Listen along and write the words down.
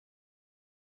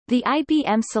The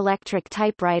IBM Selectric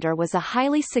typewriter was a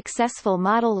highly successful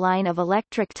model line of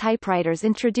electric typewriters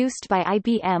introduced by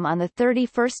IBM on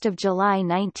 31 July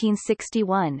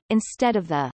 1961, instead of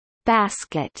the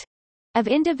basket of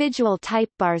individual type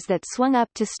bars that swung up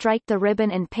to strike the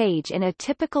ribbon and page in a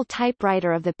typical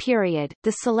typewriter of the period.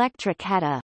 The Selectric had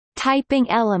a typing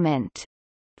element,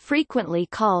 frequently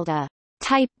called a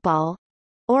type ball,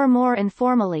 or more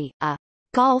informally, a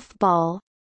golf ball,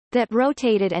 that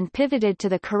rotated and pivoted to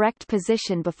the correct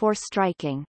position before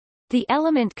striking. The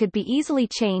element could be easily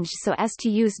changed so as to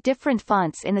use different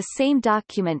fonts in the same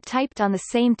document typed on the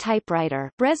same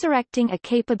typewriter, resurrecting a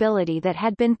capability that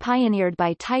had been pioneered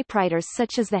by typewriters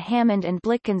such as the Hammond and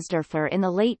Blickensderfer in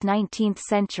the late 19th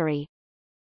century.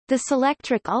 The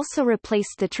Selectric also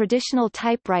replaced the traditional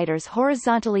typewriter's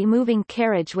horizontally moving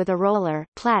carriage with a roller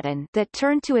platen that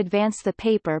turned to advance the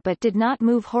paper but did not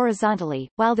move horizontally,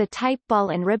 while the type ball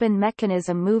and ribbon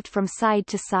mechanism moved from side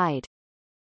to side.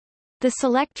 The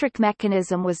Selectric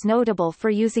mechanism was notable for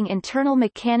using internal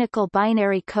mechanical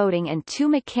binary coding and two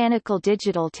mechanical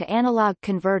digital-to-analog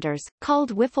converters,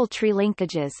 called Whiffletree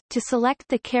linkages, to select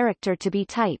the character to be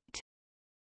typed.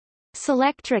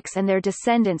 Selectrics and their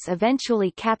descendants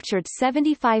eventually captured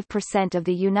 75% of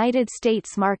the United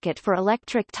States market for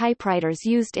electric typewriters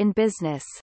used in business.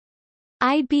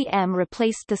 IBM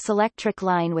replaced the Selectric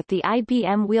line with the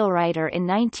IBM Wheelwriter in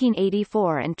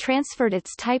 1984 and transferred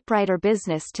its typewriter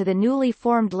business to the newly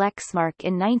formed Lexmark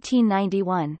in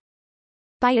 1991.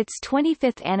 By its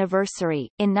 25th anniversary,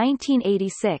 in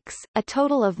 1986, a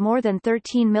total of more than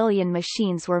 13 million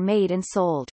machines were made and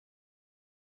sold.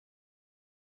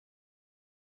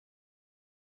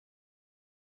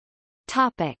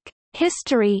 Topic: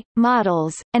 History,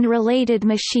 models, and related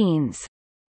machines.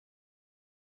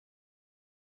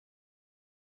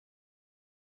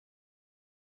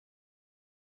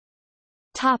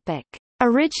 Topic: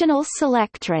 Original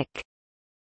Selectric.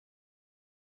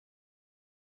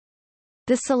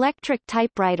 The Selectric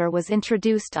typewriter was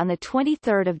introduced on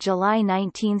 23 July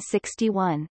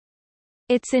 1961.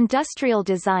 Its industrial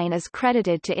design is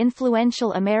credited to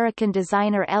influential American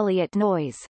designer Elliot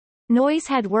Noyes. Noyes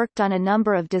had worked on a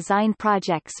number of design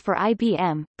projects for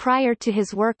IBM. Prior to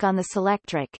his work on the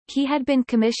Selectric, he had been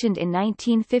commissioned in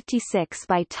 1956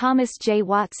 by Thomas J.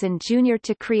 Watson Jr.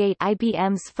 to create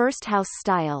IBM's first house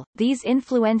style. These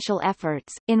influential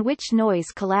efforts, in which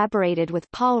Noyes collaborated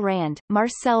with Paul Rand,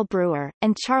 Marcel Breuer,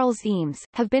 and Charles Eames,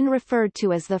 have been referred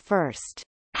to as the first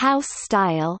house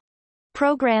style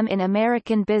program in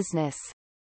American business.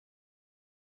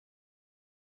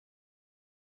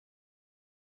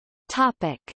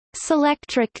 Topic: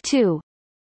 Selectric II.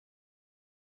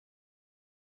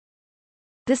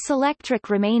 The Selectric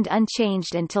remained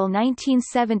unchanged until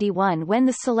 1971 when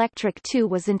the Selectric II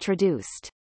was introduced.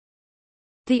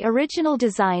 The original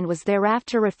design was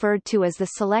thereafter referred to as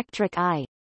the Selectric I.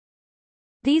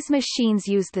 These machines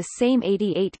used the same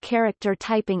 88-character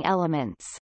typing elements.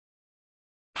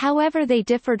 However, they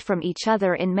differed from each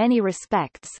other in many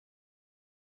respects.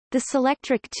 The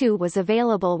Selectric II was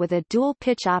available with a dual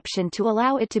pitch option to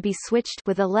allow it to be switched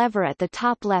with a lever at the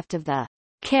top left of the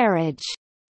carriage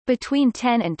between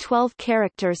 10 and 12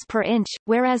 characters per inch,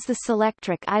 whereas the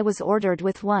Selectric I was ordered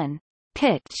with one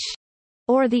pitch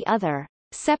or the other.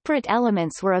 Separate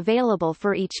elements were available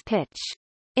for each pitch.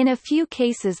 In a few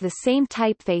cases the same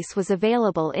typeface was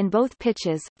available in both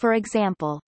pitches, for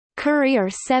example, Courier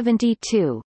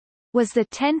 72 was the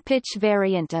 10-pitch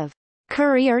variant of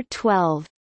Courier 12.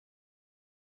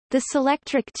 The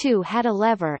Selectric II had a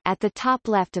lever at the top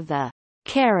left of the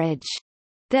carriage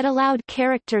that allowed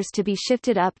characters to be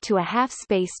shifted up to a half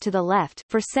space to the left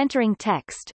for centering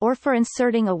text, or for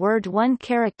inserting a word one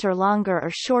character longer or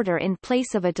shorter in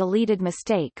place of a deleted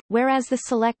mistake, whereas the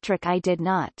Selectric I did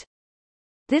not.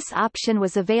 This option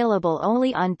was available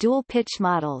only on dual-pitch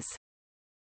models.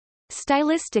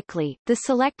 Stylistically, the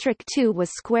Selectric II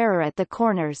was squarer at the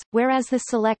corners, whereas the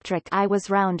Selectric I was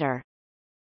rounder.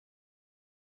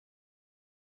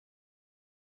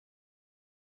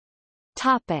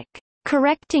 Topic: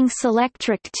 Correcting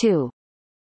Selectric II.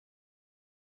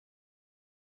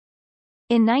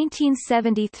 In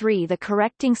 1973 the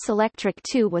Correcting Selectric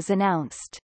II was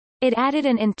announced. It added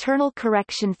an internal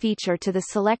correction feature to the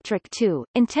Selectric II,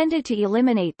 intended to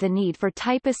eliminate the need for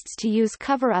typists to use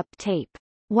cover-up tape,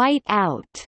 white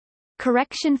out,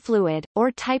 correction fluid,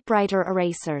 or typewriter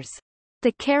erasers.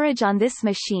 The carriage on this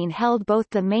machine held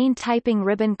both the main typing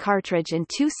ribbon cartridge and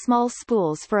two small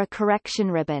spools for a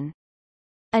correction ribbon.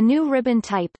 A new ribbon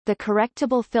type, the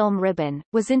correctable film ribbon,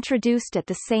 was introduced at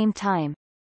the same time.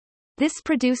 This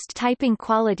produced typing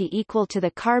quality equal to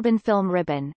the carbon film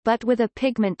ribbon, but with a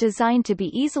pigment designed to be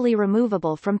easily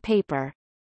removable from paper.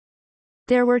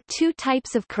 There were two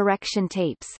types of correction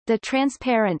tapes, the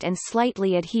transparent and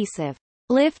slightly adhesive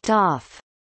lift-off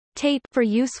tape for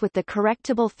use with the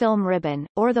correctable film ribbon,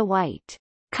 or the white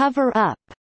cover-up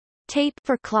tape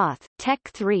for cloth,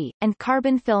 Tech III, and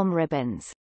carbon film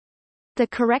ribbons. The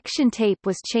correction tape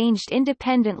was changed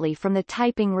independently from the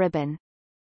typing ribbon.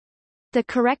 The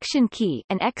correction key,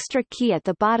 an extra key at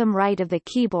the bottom right of the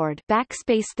keyboard,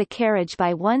 backspaced the carriage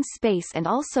by one space and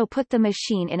also put the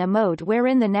machine in a mode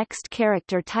wherein the next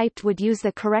character typed would use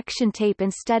the correction tape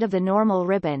instead of the normal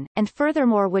ribbon, and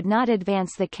furthermore would not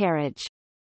advance the carriage.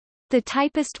 The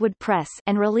typist would press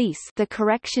and release the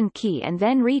correction key and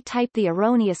then retype the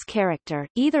erroneous character,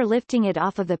 either lifting it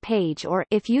off of the page or,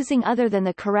 if using other than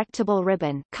the correctable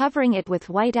ribbon, covering it with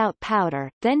whiteout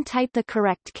powder, then type the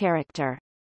correct character.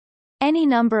 Any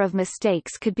number of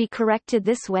mistakes could be corrected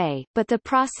this way, but the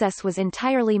process was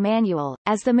entirely manual,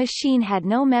 as the machine had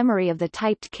no memory of the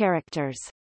typed characters.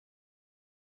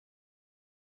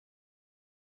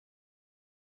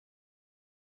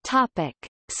 Topic: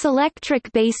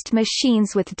 Selectric-based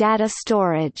machines with data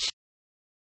storage.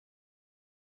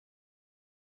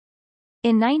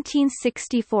 In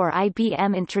 1964,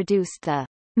 IBM introduced the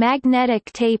magnetic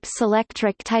tape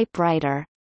Selectric typewriter,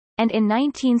 and in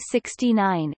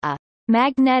 1969, a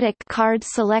magnetic card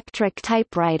Selectric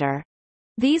typewriter.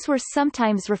 These were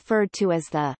sometimes referred to as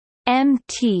the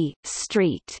MT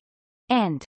Street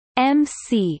and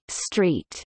MC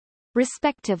Street,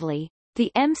 respectively. The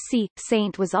MC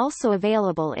Saint was also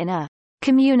available in a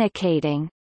communicating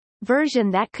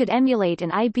version that could emulate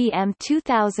an IBM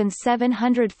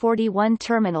 2741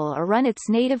 terminal or run its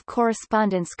native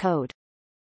correspondence code.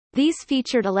 These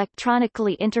featured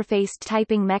electronically interfaced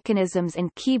typing mechanisms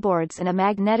and keyboards and a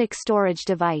magnetic storage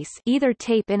device, either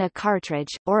tape in a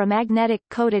cartridge, or a magnetic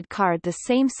coded card the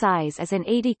same size as an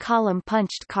 80-column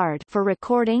punched card for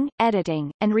recording,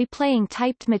 editing, and replaying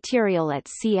typed material at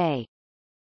ca.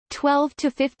 12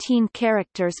 to 15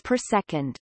 characters per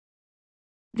second.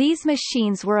 These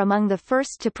machines were among the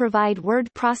first to provide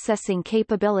word processing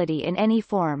capability in any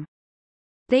form.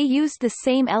 They used the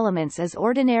same elements as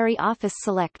ordinary office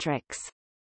Selectrics.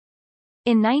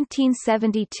 In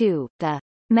 1972, the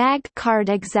Mag Card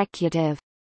Executive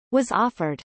was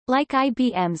offered. Like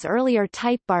IBM's earlier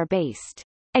type bar-based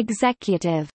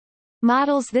executive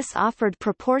models, this offered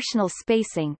proportional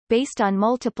spacing, based on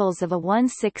multiples of a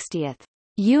 1/60th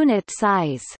unit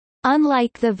size.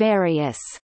 Unlike the various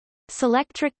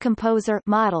Selectric Composer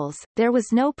models, there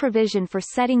was no provision for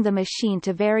setting the machine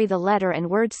to vary the letter and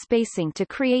word spacing to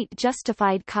create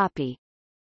justified copy.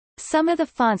 Some of the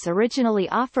fonts originally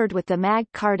offered with the Mag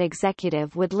Card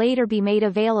Executive would later be made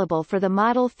available for the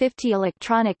Model 50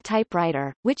 electronic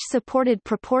typewriter, which supported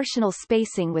proportional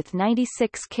spacing with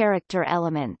 96 character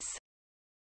elements.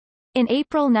 In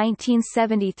April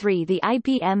 1973, the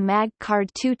IBM Mag Card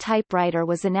II typewriter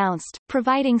was announced,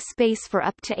 providing space for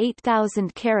up to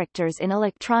 8,000 characters in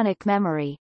electronic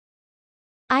memory.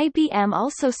 IBM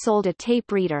also sold a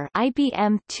tape reader,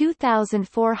 IBM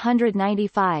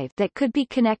 2495, that could be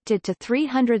connected to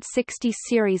 360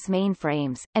 series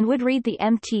mainframes, and would read the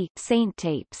MT Saint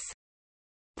tapes.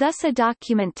 Thus, a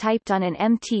document typed on an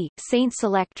MT Saint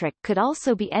Selectric could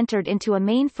also be entered into a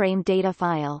mainframe data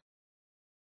file.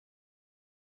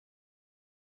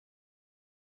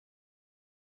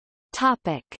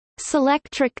 Topic: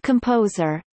 Selectric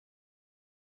Composer.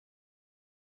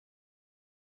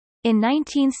 In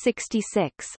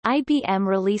 1966, IBM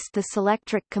released the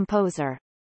Selectric Composer.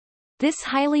 This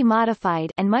highly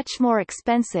modified and much more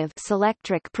expensive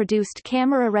Selectric produced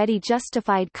camera-ready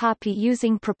justified copy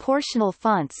using proportional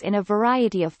fonts in a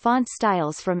variety of font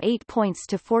styles from 8 points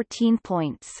to 14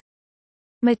 points.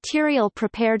 Material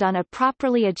prepared on a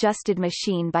properly adjusted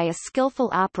machine by a skillful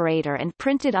operator and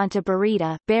printed onto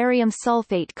Barita barium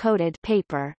sulfate-coated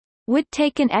paper would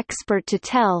take an expert to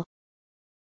tell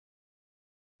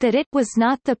that it was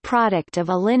not the product of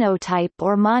a linotype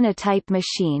or monotype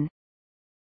machine.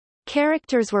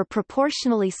 Characters were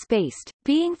proportionally spaced,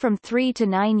 being from 3 to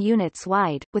 9 units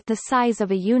wide, with the size of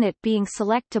a unit being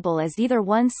selectable as either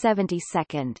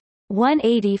 1/72nd,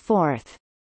 1/84th,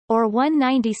 or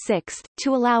 1/96th,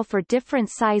 to allow for different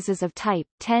sizes of type,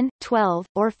 10, 12,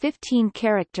 or 15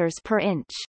 characters per inch.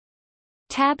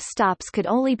 Tab stops could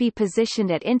only be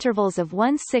positioned at intervals of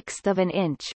 1/6 of an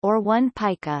inch, or 1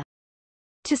 pica.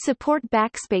 To support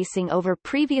backspacing over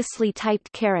previously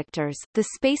typed characters, the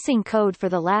spacing code for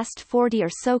the last 40 or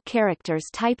so characters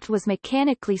typed was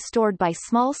mechanically stored by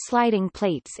small sliding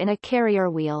plates in a carrier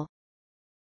wheel.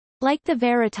 Like the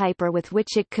Verityper with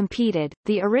which it competed,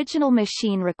 the original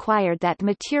machine required that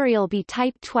material be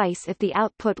typed twice if the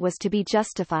output was to be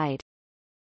justified.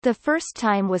 The first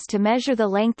time was to measure the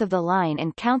length of the line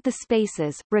and count the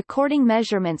spaces, recording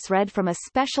measurements read from a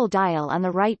special dial on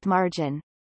the right margin.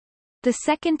 The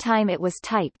second time it was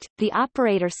typed, the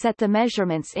operator set the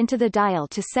measurements into the dial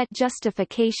to set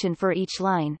justification for each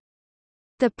line.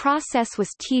 The process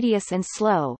was tedious and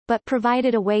slow, but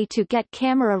provided a way to get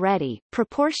camera-ready,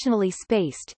 proportionally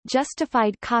spaced,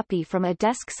 justified copy from a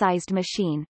desk-sized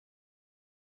machine.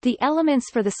 The elements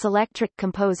for the Selectric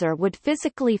Composer would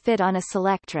physically fit on a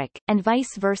Selectric, and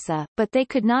vice versa, but they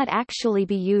could not actually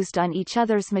be used on each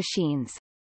other's machines.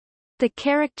 The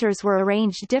characters were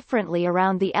arranged differently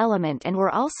around the element and were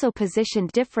also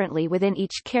positioned differently within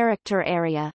each character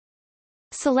area.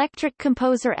 Selectric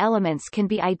Composer elements can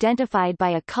be identified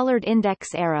by a colored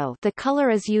index arrow. The color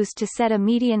is used to set a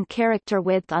median character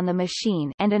width on the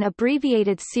machine, and an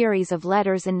abbreviated series of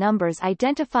letters and numbers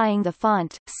identifying the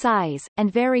font, size, and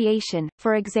variation,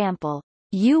 for example,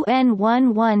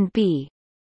 UN11B.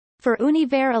 For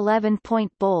Univers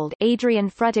 11-point bold, Adrian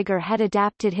Frutiger had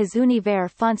adapted his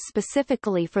Univers font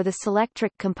specifically for the Selectric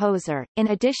Composer, in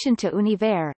addition to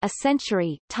Univers, a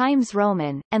Century, Times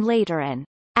Roman, and later an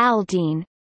Aldine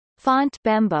font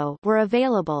Bembo were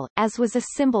available, as was a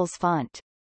Symbols font.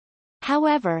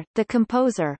 However, the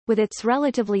Composer, with its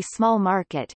relatively small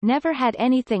market, never had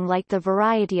anything like the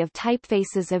variety of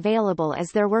typefaces available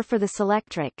as there were for the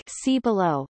Selectric. See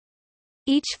below.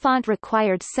 Each font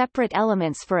required separate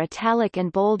elements for italic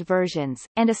and bold versions,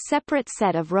 and a separate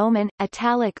set of Roman,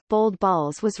 italic, bold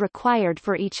balls was required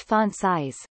for each font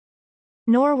size.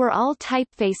 Nor were all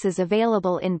typefaces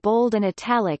available in bold and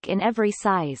italic in every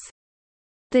size.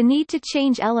 The need to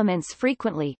change elements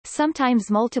frequently, sometimes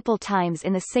multiple times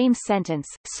in the same sentence,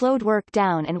 slowed work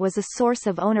down and was a source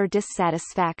of owner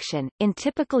dissatisfaction. In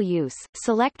typical use,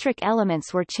 Selectric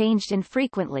elements were changed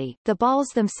infrequently. The balls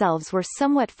themselves were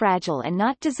somewhat fragile and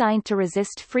not designed to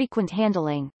resist frequent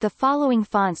handling. The following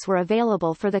fonts were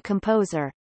available for the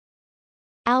Composer: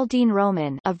 Aldine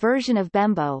Roman, a version of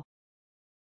Bembo;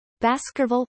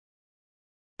 Baskerville,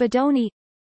 Bodoni;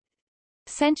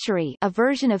 Century, a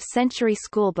version of Century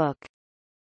Schoolbook;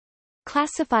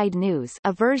 Classified News,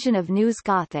 a version of News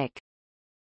Gothic;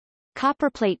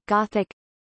 Copperplate Gothic;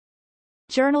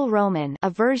 Journal Roman, a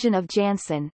version of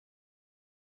Jansen;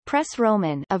 Press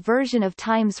Roman, a version of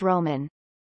Times Roman.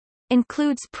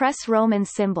 Includes Press Roman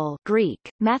symbol Greek,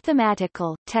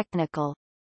 mathematical, technical;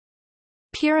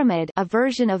 Pyramid, a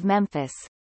version of Memphis;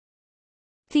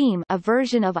 Theme, a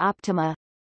version of Optima;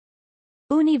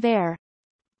 Univers.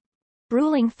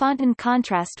 Ruling font. In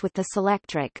contrast with the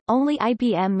Selectric, only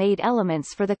IBM made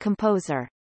elements for the Composer.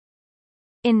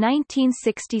 In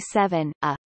 1967,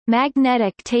 a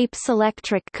magnetic tape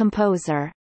Selectric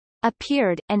Composer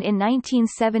appeared, and in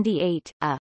 1978,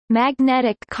 a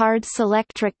magnetic card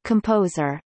Selectric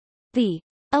Composer, the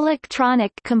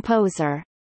electronic composer,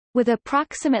 with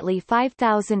approximately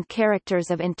 5,000 characters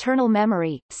of internal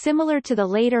memory, similar to the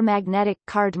later magnetic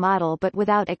card model but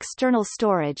without external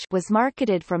storage, was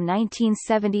marketed from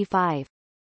 1975.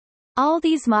 All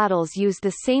these models used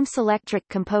the same Selectric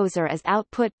Composer as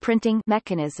output printing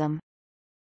mechanism.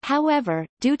 However,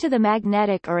 due to the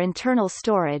magnetic or internal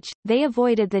storage, they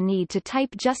avoided the need to type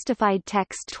justified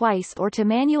text twice or to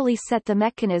manually set the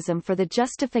mechanism for the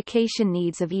justification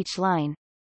needs of each line.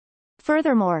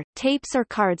 Furthermore, tapes or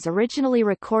cards originally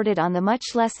recorded on the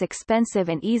much less expensive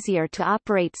and easier to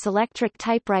operate Selectric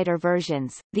typewriter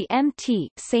versions, the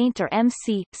MT Saint or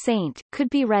MC Saint, could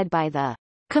be read by the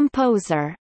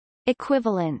Composer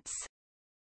equivalents.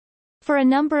 For a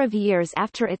number of years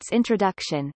after its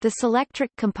introduction, the Selectric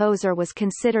Composer was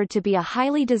considered to be a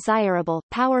highly desirable,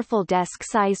 powerful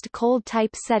desk-sized cold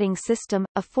typesetting system,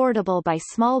 affordable by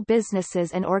small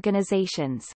businesses and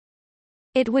organizations.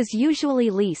 It was usually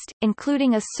leased,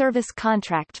 including a service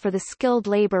contract for the skilled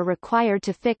labor required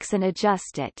to fix and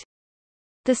adjust it.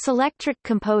 The Selectric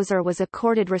Composer was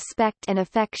accorded respect and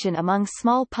affection among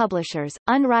small publishers,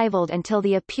 unrivaled until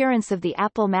the appearance of the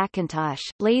Apple Macintosh,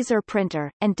 laser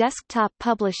printer, and desktop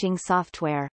publishing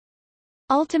software.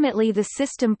 Ultimately the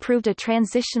system proved a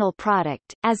transitional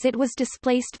product, as it was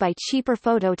displaced by cheaper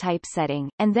phototypesetting,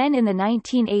 and then in the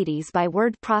 1980s by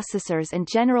word processors and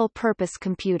general-purpose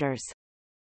computers.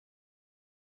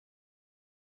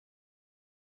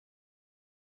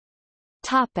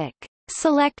 Topic: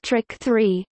 Selectric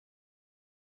III.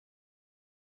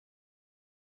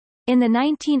 In the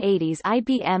 1980s,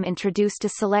 IBM introduced a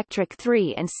Selectric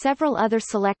III and several other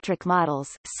Selectric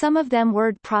models, some of them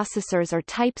word processors or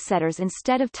typesetters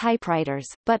instead of typewriters,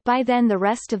 but by then the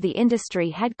rest of the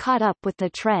industry had caught up with the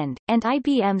trend, and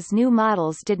IBM's new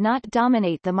models did not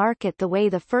dominate the market the way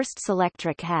the first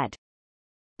Selectric had.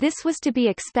 This was to be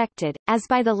expected, as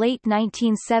by the late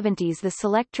 1970s the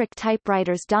Selectric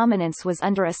typewriter's dominance was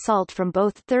under assault from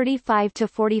both 35 to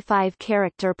 45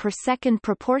 character per second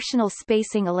proportional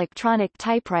spacing electronic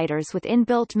typewriters with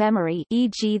inbuilt memory,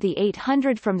 e.g. the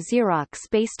 800 from Xerox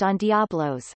based on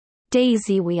Diablo's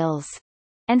daisy wheels,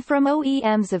 and from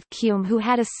OEMs of Cume who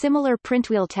had a similar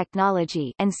printwheel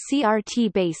technology, and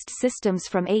CRT-based systems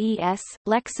from AES,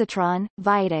 Lexitron,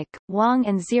 Vidic, Wang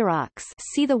and Xerox.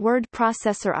 See the word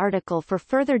processor article for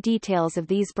further details of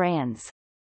these brands.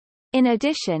 In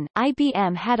addition,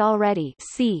 IBM had already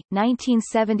c.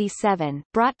 1977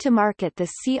 brought to market the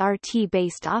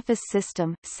CRT-based Office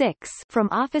System 6 from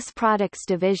Office Products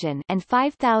Division and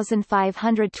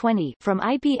 5520 from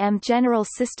IBM General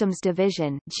Systems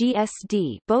Division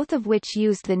GSD, both of which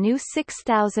used the new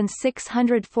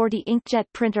 6640 inkjet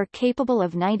printer capable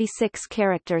of 96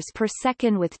 characters per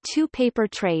second with 2 paper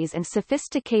trays and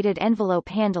sophisticated envelope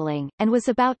handling, and was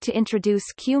about to introduce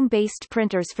Cume-based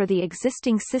printers for the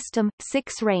existing System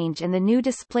 6 range, and the new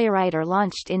DisplayWriter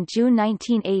launched in June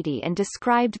 1980 and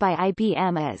described by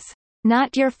IBM as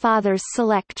not your father's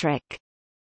Selectric.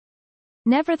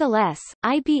 Nevertheless,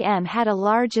 IBM had a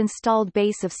large installed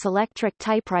base of Selectric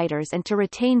typewriters, and to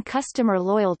retain customer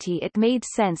loyalty it made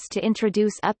sense to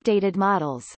introduce updated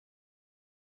models.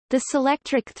 The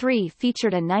Selectric III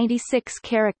featured a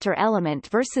 96-character element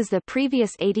versus the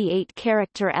previous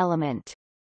 88-character element.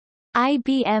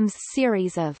 IBM's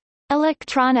series of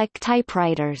electronic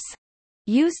typewriters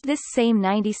used this same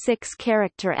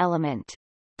 96-character element.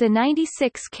 The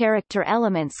 96-character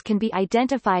elements can be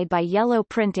identified by yellow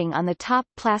printing on the top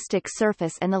plastic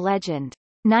surface and the legend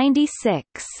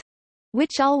 96,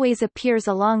 which always appears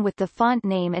along with the font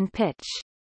name and pitch.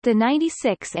 The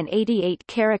 96 and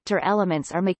 88-character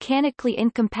elements are mechanically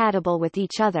incompatible with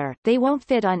each other, they won't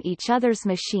fit on each other's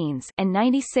machines, and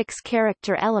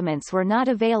 96-character elements were not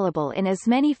available in as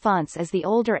many fonts as the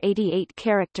older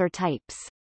 88-character types.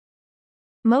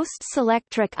 Most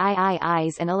Selectric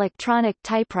IIIs and electronic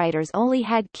typewriters only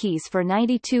had keys for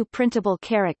 92 printable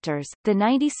characters. The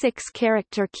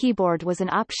 96-character keyboard was an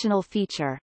optional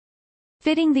feature.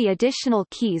 Fitting the additional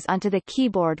keys onto the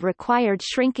keyboard required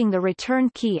shrinking the return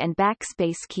key and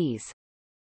backspace keys.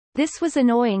 This was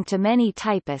annoying to many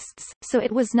typists, so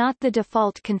it was not the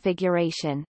default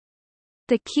configuration.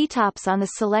 The keytops on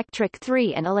the Selectric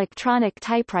III and electronic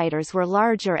typewriters were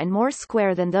larger and more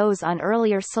square than those on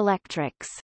earlier Selectrics.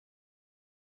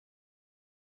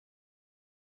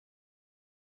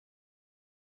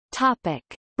 Topic: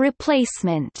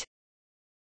 Replacement.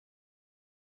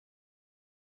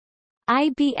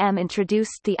 IBM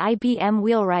introduced the IBM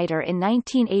Wheelwriter in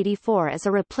 1984 as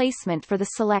a replacement for the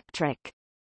Selectric.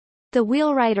 The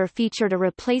Wheelwriter featured a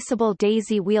replaceable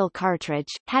daisy wheel cartridge,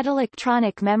 had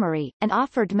electronic memory, and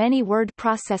offered many word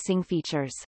processing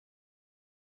features.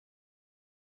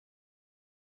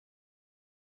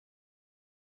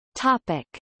 Topic: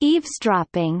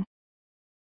 Eavesdropping.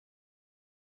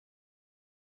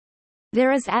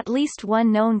 There is at least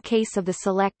one known case of the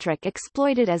Selectric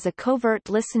exploited as a covert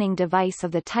listening device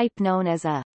of the type known as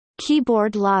a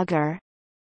keyboard logger.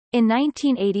 In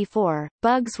 1984,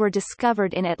 bugs were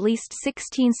discovered in at least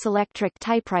 16 Selectric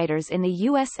typewriters in the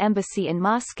U.S. Embassy in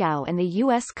Moscow and the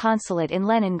U.S. Consulate in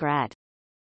Leningrad.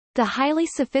 The highly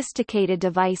sophisticated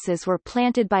devices were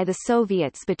planted by the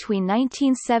Soviets between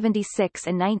 1976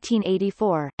 and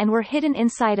 1984, and were hidden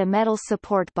inside a metal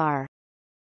support bar.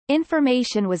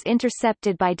 Information was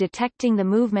intercepted by detecting the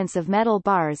movements of metal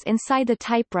bars inside the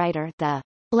typewriter, the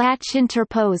latch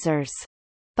interposers,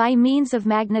 by means of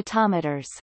magnetometers.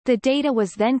 The data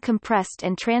was then compressed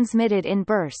and transmitted in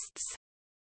bursts.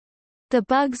 The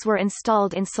bugs were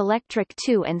installed in Selectric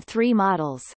II and III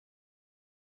models.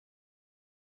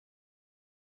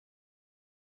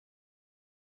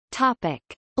 Topic: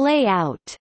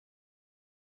 Layout.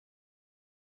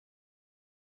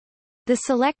 The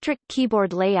Selectric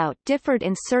keyboard layout differed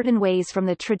in certain ways from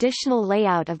the traditional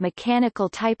layout of mechanical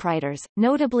typewriters,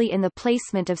 notably in the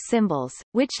placement of symbols,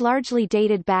 which largely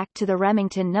dated back to the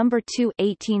Remington No. 2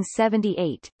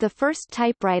 (1878), the first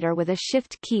typewriter with a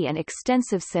shift key and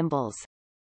extensive symbols.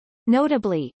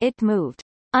 Notably, it moved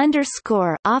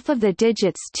underscore off of the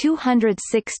digits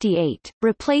 268,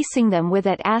 replacing them with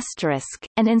 @ asterisk,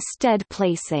 and instead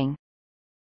placing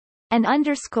an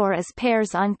underscore as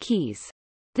pairs on keys.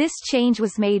 This change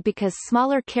was made because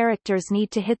smaller characters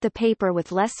need to hit the paper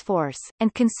with less force,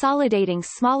 and consolidating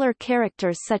smaller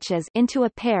characters such as into a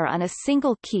pair on a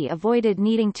single key avoided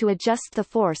needing to adjust the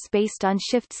force based on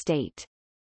shift state.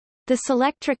 The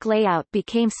Selectric layout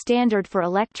became standard for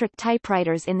electric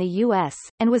typewriters in the U.S.,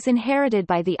 and was inherited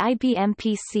by the IBM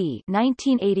PC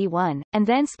 1981, and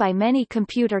thence by many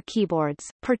computer keyboards,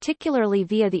 particularly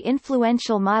via the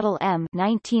influential Model M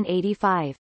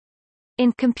 1985.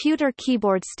 In computer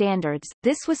keyboard standards,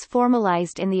 this was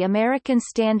formalized in the American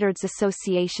Standards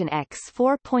Association X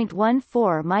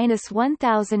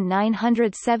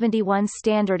 4.14-1971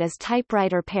 standard as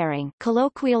typewriter pairing,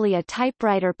 colloquially a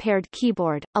typewriter paired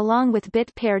keyboard, along with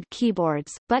bit-paired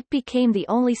keyboards, but became the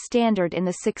only standard in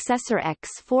the successor X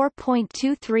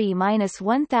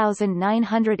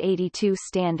 4.23-1982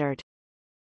 standard.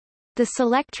 The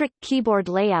Selectric keyboard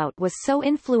layout was so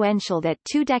influential that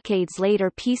 2 decades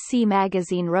later PC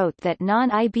Magazine wrote that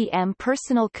non-IBM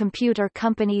personal computer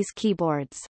companies'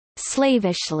 keyboards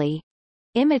slavishly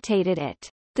imitated it.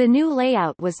 The new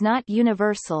layout was not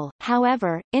universal,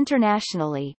 however,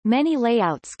 internationally, many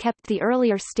layouts kept the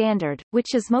earlier standard,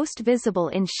 which is most visible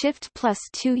in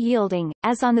Shift+2 yielding,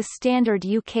 as on the standard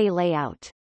UK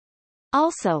layout.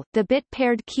 Also, the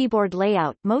bit-paired keyboard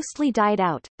layout mostly died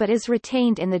out, but is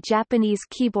retained in the Japanese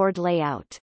keyboard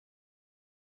layout.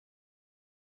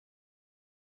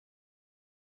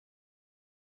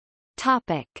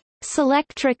 Topic: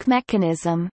 Selectric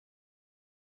mechanism.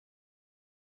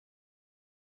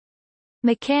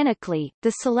 Mechanically,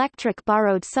 the Selectric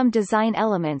borrowed some design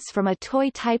elements from a toy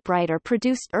typewriter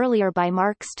produced earlier by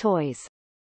Marx Toys.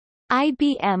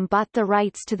 IBM bought the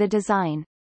rights to the design.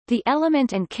 The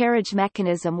element and carriage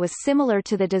mechanism was similar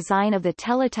to the design of the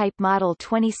Teletype Model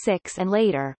 26 and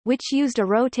later, which used a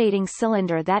rotating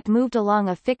cylinder that moved along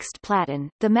a fixed platen.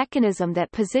 The mechanism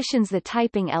that positions the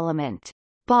typing element,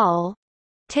 ball,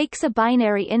 takes a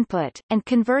binary input, and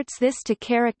converts this to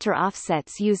character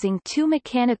offsets using 2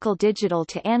 mechanical digital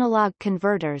to analog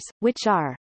converters, which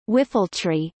are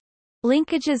whiffletree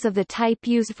linkages of the type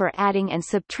used for adding and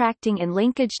subtracting in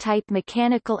linkage-type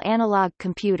mechanical analog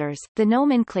computers, the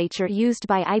nomenclature used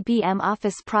by IBM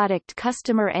Office product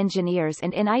customer engineers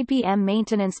and in IBM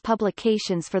maintenance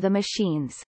publications for the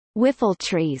machines.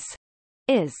 Whiffletrees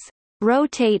is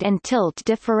rotate and tilt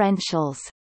differentials.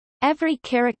 Every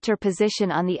character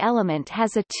position on the element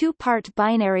has a 2-part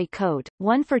binary code,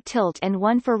 one for tilt and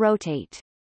one for rotate.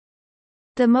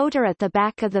 The motor at the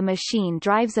back of the machine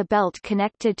drives a belt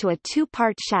connected to a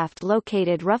 2-part shaft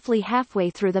located roughly halfway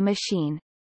through the machine.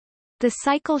 The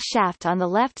cycle shaft on the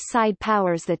left side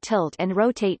powers the tilt and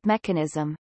rotate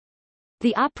mechanism.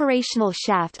 The operational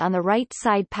shaft on the right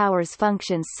side powers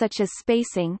functions such as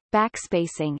spacing,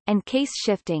 backspacing, and case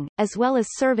shifting, as well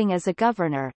as serving as a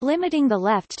governor, limiting the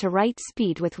left to right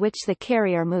speed with which the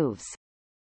carrier moves.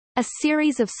 A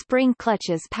series of spring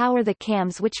clutches power the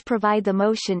cams which provide the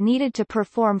motion needed to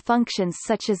perform functions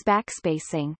such as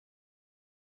backspacing.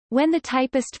 When the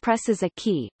typist presses a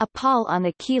key, a pawl on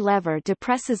the key lever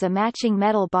depresses a matching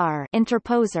metal bar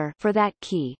interposer for that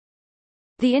key.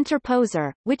 The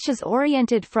interposer, which is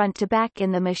oriented front to back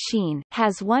in the machine,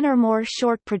 has one or more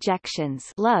short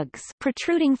projections lugs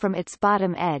protruding from its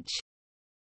bottom edge.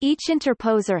 Each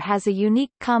interposer has a unique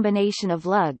combination of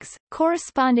lugs,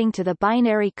 corresponding to the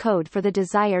binary code for the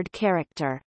desired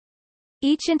character.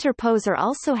 Each interposer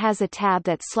also has a tab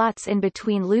that slots in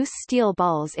between loose steel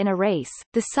balls in a race,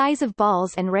 the size of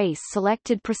balls and race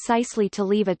selected precisely to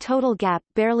leave a total gap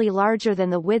barely larger than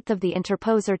the width of the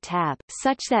interposer tab,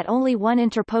 such that only one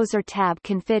interposer tab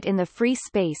can fit in the free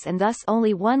space and thus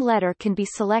only one letter can be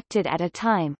selected at a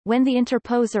time. When the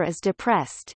interposer is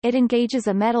depressed, it engages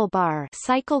a metal bar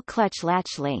cycle clutch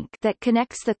latch link that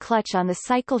connects the clutch on the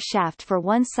cycle shaft for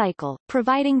one cycle,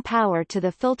 providing power to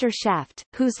the filter shaft,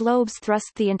 whose lobes thrust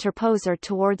the interposer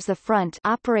towards the front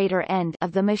operator end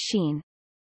of the machine.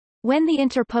 When the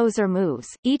interposer moves,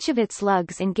 each of its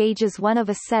lugs engages one of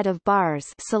a set of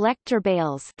bars selector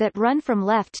bales that run from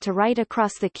left to right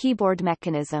across the keyboard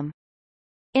mechanism.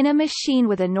 In a machine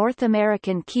with a North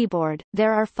American keyboard,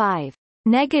 there are 5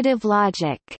 negative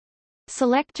logic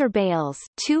selector bales,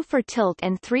 2 for tilt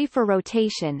and 3 for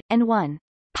rotation, and 1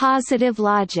 positive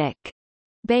logic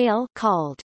bale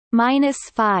called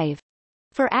 -5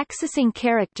 for accessing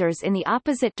characters in the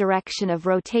opposite direction of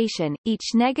rotation.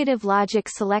 Each negative logic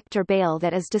selector bale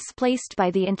that is displaced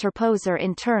by the interposer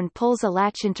in turn pulls a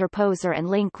latch interposer and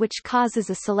link which causes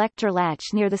a selector latch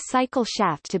near the cycle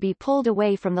shaft to be pulled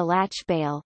away from the latch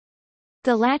bale.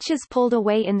 The latches pulled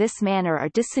away in this manner are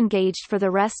disengaged for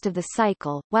the rest of the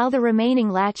cycle, while the remaining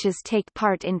latches take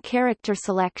part in character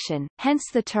selection, hence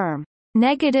the term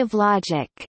Negative logic.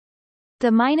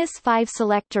 The -5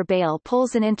 selector bail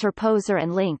pulls an interposer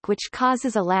and link which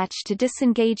causes a latch to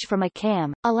disengage from a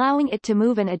cam, allowing it to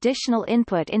move an additional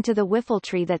input into the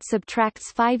whiffletree that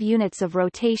subtracts 5 units of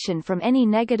rotation from any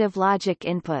negative logic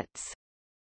inputs.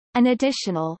 An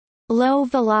additional low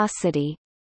velocity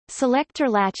selector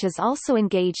latch is also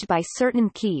engaged by certain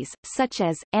keys, such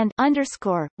as and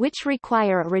 _, which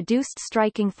require a reduced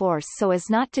striking force so as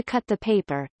not to cut the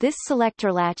paper. This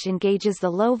selector latch engages the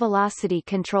low-velocity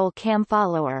control cam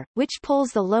follower, which pulls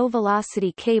the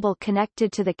low-velocity cable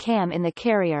connected to the cam in the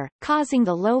carrier, causing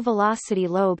the low-velocity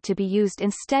lobe to be used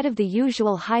instead of the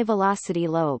usual high-velocity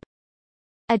lobe.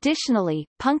 Additionally,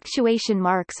 punctuation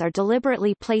marks are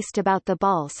deliberately placed about the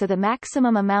ball so the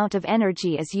maximum amount of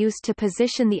energy is used to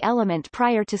position the element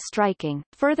prior to striking,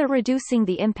 further reducing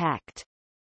the impact.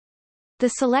 The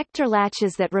selector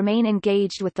latches that remain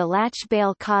engaged with the latch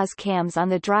bail cause cams on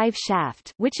the drive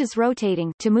shaft, which is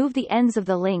rotating, to move the ends of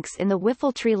the links in the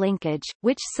whiffletree linkage,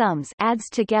 which adds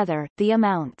together the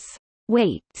amounts,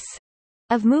 weights,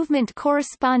 of movement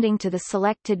corresponding to the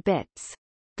selected bits.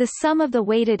 The sum of the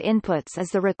weighted inputs is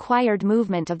the required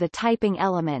movement of the typing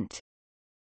element.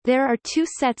 There are 2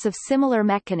 sets of similar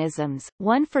mechanisms,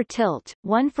 one for tilt,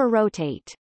 one for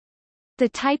rotate. The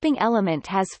typing element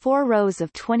has 4 rows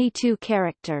of 22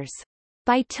 characters.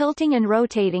 By tilting and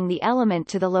rotating the element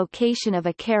to the location of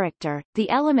a character,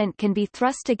 the element can be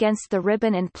thrust against the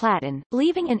ribbon and platen,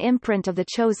 leaving an imprint of the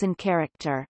chosen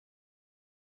character.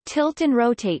 Tilt and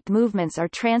rotate movements are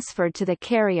transferred to the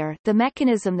carrier, the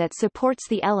mechanism that supports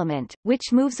the element,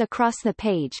 which moves across the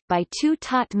page, by 2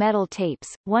 taut metal tapes,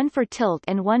 one for tilt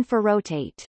and one for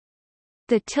rotate.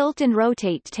 The tilt and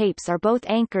rotate tapes are both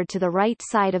anchored to the right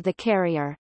side of the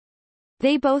carrier.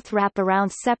 They both wrap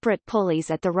around separate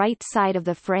pulleys at the right side of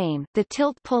the frame. The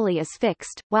tilt pulley is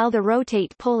fixed, while the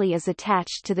rotate pulley is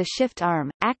attached to the shift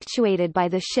arm, actuated by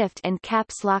the shift and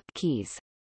caps lock keys.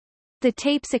 The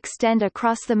tapes extend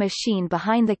across the machine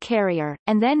behind the carrier,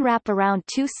 and then wrap around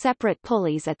 2 separate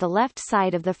pulleys at the left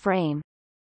side of the frame.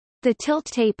 The tilt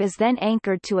tape is then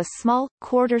anchored to a small,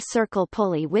 quarter-circle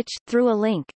pulley which, through a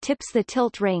link, tips the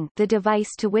tilt ring, the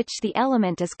device to which the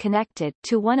element is connected,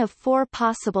 to one of 4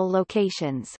 possible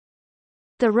locations.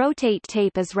 The rotate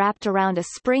tape is wrapped around a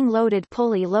spring-loaded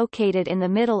pulley located in the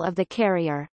middle of the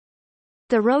carrier.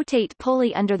 The rotate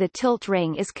pulley under the tilt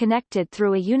ring is connected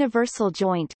through a universal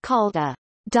joint called a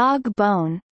dog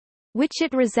bone, which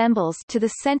it resembles, to the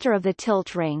center of the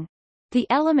tilt ring. The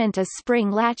element is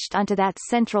spring-latched onto that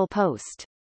central post.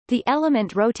 The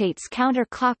element rotates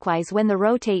counterclockwise when the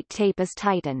rotate tape is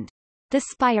tightened. The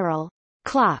spiral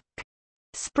clock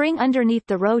spring underneath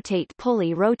the rotate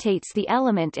pulley rotates the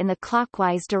element in the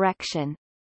clockwise direction.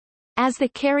 As the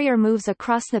carrier moves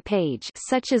across the page,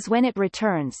 such as when it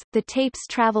returns, the tapes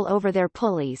travel over their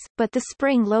pulleys, but the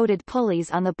spring-loaded pulleys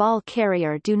on the ball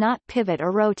carrier do not pivot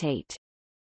or rotate.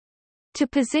 To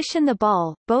position the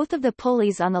ball, both of the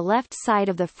pulleys on the left side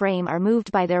of the frame are moved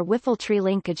by their whiffletree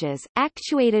linkages,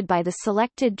 actuated by the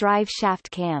selected drive shaft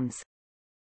cams.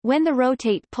 When the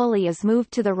rotate pulley is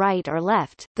moved to the right or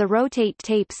left, the rotate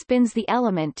tape spins the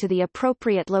element to the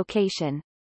appropriate location.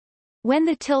 When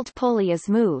the tilt pulley is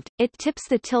moved, it tips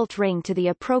the tilt ring to the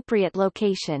appropriate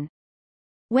location.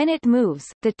 When it moves,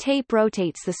 the tape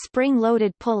rotates the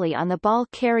spring-loaded pulley on the ball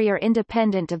carrier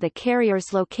independent of the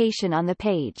carrier's location on the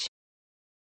page.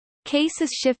 Case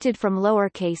is shifted from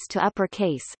lowercase to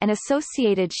uppercase and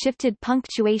associated shifted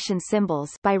punctuation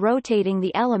symbols by rotating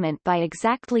the element by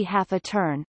exactly half a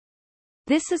turn.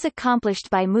 This is accomplished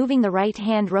by moving the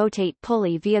right-hand rotate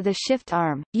pulley via the shift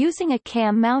arm, using a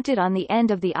cam mounted on the end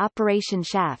of the operation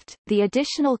shaft. The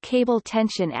additional cable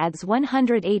tension adds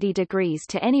 180 degrees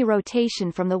to any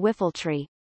rotation from the whiffletree.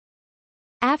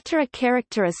 After a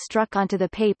character is struck onto the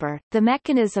paper, the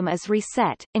mechanism is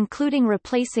reset, including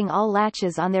replacing all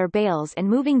latches on their bails and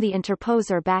moving the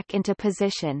interposer back into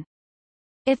position.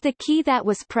 If the key that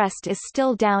was pressed is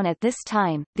still down at this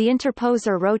time, the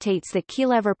interposer rotates the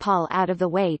keylever pawl out of the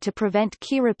way to prevent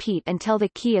key repeat until the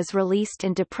key is released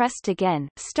and depressed again,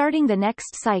 starting the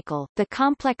next cycle. The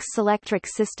complex Selectric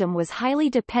system was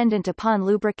highly dependent upon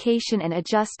lubrication and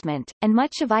adjustment, and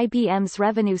much of IBM's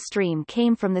revenue stream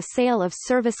came from the sale of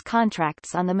service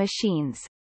contracts on the machines.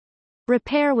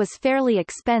 Repair was fairly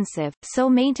expensive, so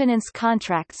maintenance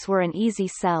contracts were an easy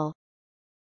sell.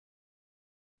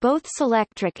 Both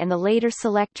Selectric and the later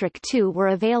Selectric II were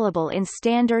available in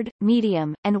standard,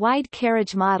 medium, and wide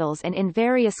carriage models and in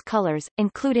various colors,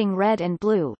 including red and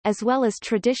blue, as well as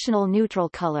traditional neutral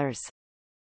colors.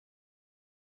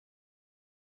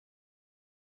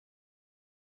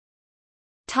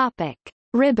 Topic: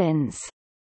 Ribbons.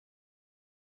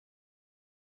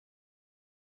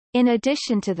 In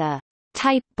addition to the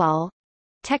typeball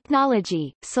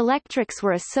technology, Selectrics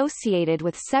were associated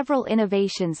with several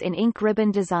innovations in ink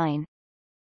ribbon design.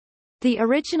 The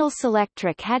original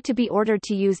Selectric had to be ordered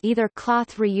to use either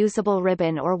cloth reusable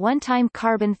ribbon or one-time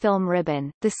carbon film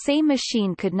ribbon. The same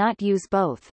machine could not use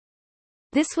both.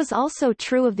 This was also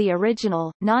true of the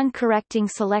original, non-correcting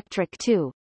Selectric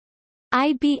II.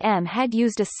 IBM had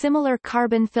used a similar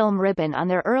carbon film ribbon on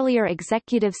their earlier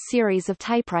executive series of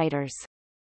typewriters.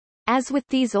 As with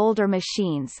these older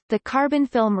machines, the carbon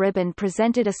film ribbon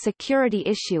presented a security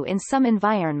issue in some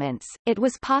environments. It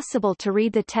was possible to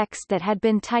read the text that had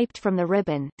been typed from the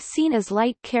ribbon, seen as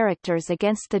light characters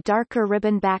against the darker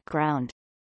ribbon background.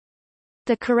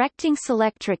 The Correcting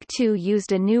Selectric II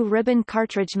used a new ribbon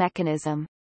cartridge mechanism.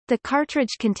 The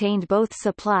cartridge contained both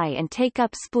supply and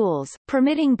take-up spools,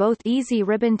 permitting both easy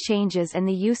ribbon changes and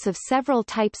the use of several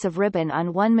types of ribbon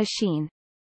on one machine.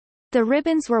 The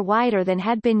ribbons were wider than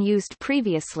had been used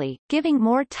previously, giving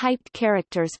more typed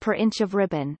characters per inch of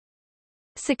ribbon.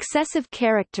 Successive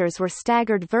characters were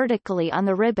staggered vertically on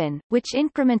the ribbon, which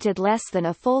incremented less than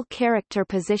a full character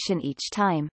position each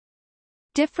time.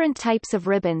 Different types of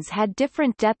ribbons had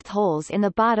different depth holes in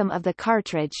the bottom of the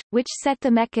cartridge, which set the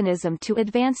mechanism to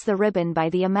advance the ribbon by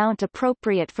the amount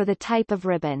appropriate for the type of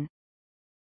ribbon.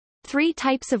 3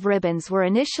 types of ribbons were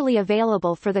initially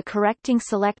available for the Correcting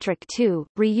Selectric II: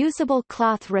 reusable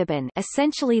cloth ribbon,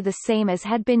 essentially the same as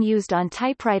had been used on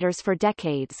typewriters for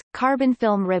decades, carbon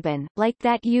film ribbon, like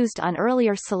that used on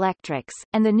earlier Selectrics,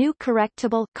 and the new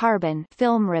correctable carbon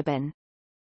film ribbon.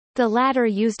 The latter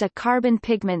used a carbon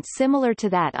pigment similar to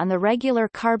that on the regular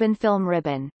carbon film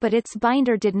ribbon, but its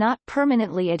binder did not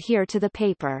permanently adhere to the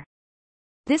paper.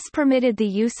 This permitted the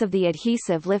use of the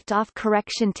adhesive lift-off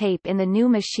correction tape in the new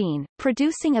machine,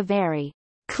 producing a very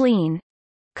clean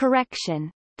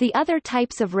correction. The other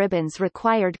types of ribbons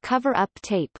required cover-up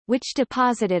tape, which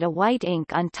deposited a white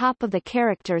ink on top of the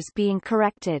characters being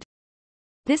corrected.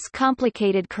 This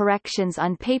complicated corrections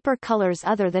on paper colors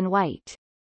other than white.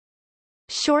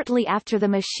 Shortly after the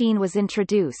machine was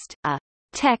introduced, a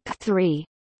Tech III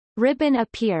ribbon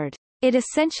appeared. It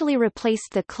essentially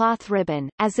replaced the cloth ribbon,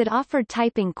 as it offered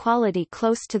typing quality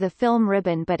close to the film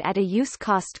ribbon but at a use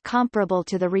cost comparable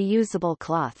to the reusable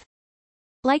cloth.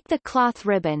 Like the cloth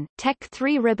ribbon, Tech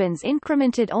III ribbons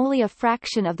incremented only a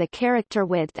fraction of the character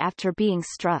width after being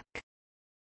struck.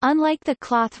 Unlike the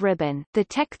cloth ribbon, the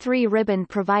Tech III ribbon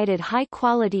provided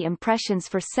high-quality impressions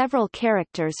for several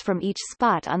characters from each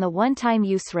spot on the one-time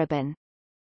use ribbon.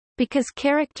 Because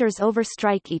characters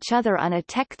overstrike each other on a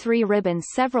Tech III ribbon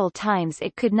several times,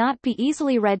 it could not be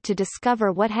easily read to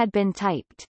discover what had been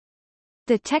typed.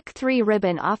 The Tech III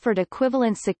ribbon offered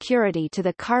equivalent security to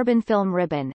the carbon film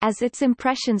ribbon, as its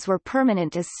impressions were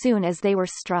permanent as soon as they were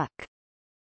struck.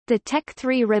 The Tech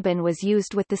III ribbon was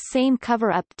used with the same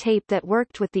cover-up tape that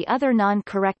worked with the other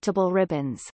non-correctable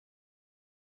ribbons.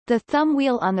 The thumb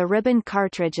wheel on the ribbon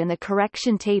cartridge and the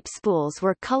correction tape spools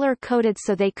were color-coded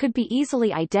so they could be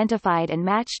easily identified and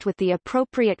matched with the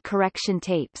appropriate correction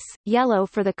tapes: yellow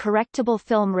for the correctable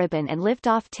film ribbon and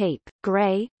lift-off tape,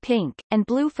 gray, pink, and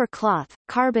blue for cloth,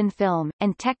 carbon film,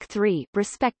 and Tech III,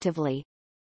 respectively.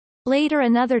 Later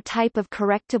another type of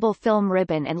correctable film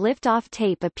ribbon and lift-off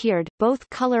tape appeared, both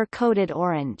color-coded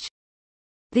orange.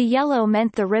 The yellow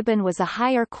meant the ribbon was a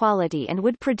higher quality and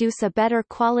would produce a better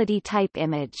quality type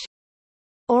image.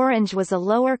 Orange was a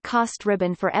lower-cost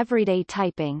ribbon for everyday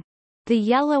typing. The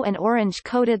yellow and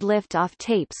orange-coated lift-off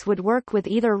tapes would work with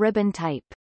either ribbon type.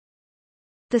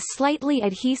 The slightly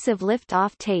adhesive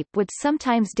lift-off tape would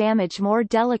sometimes damage more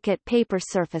delicate paper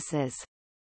surfaces.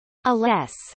 A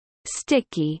less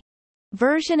sticky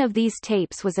version of these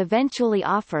tapes was eventually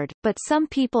offered, but some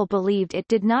people believed it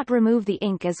did not remove the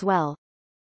ink as well.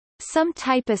 Some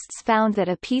typists found that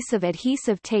a piece of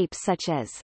adhesive tape such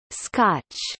as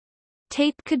Scotch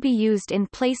tape could be used in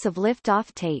place of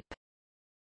lift-off tape.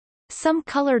 Some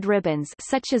colored ribbons,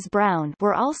 such as brown,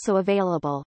 were also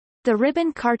available. The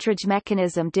ribbon cartridge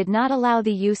mechanism did not allow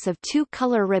the use of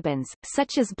two-color ribbons,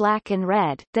 such as black and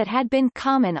red, that had been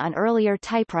common on earlier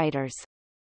typewriters.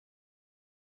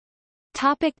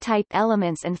 Topic: type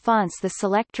elements and fonts. The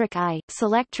Selectric I,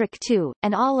 Selectric II,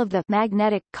 and all of the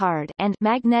magnetic card and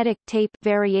magnetic tape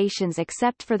variations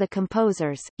except for the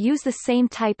composers, use the same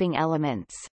typing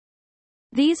elements.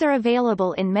 These are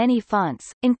available in many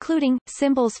fonts, including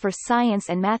symbols for science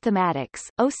and mathematics,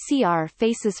 OCR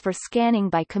faces for scanning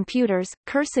by computers,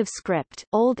 cursive script,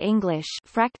 Old English,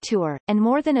 Fraktur, and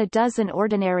more than a dozen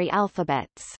ordinary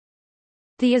alphabets.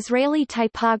 The Israeli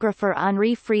typographer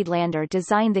Henri Friedlander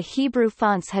designed the Hebrew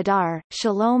fonts Hadar,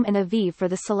 Shalom and Aviv for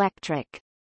the Selectric.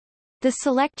 The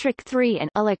Selectric III and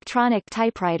electronic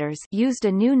typewriters used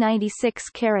a new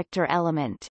 96-character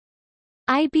element.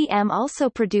 IBM also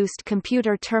produced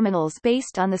computer terminals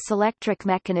based on the Selectric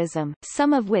mechanism,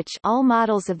 some of which all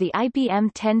models of the IBM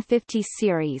 1050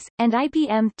 series, and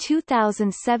IBM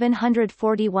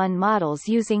 2741 models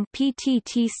using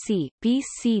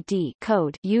PTTC-BCD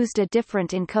code used a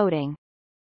different encoding.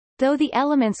 Though the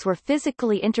elements were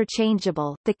physically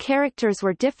interchangeable, the characters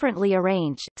were differently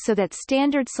arranged, so that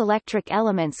standard Selectric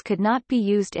elements could not be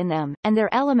used in them, and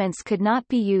their elements could not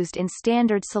be used in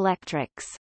standard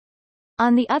Selectrics.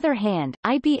 On the other hand,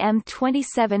 IBM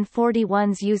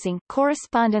 2741's using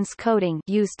correspondence coding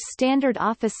used standard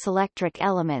Office Selectric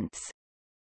elements.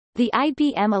 The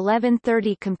IBM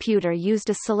 1130 computer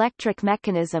used a Selectric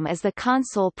mechanism as the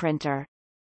console printer.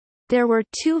 There were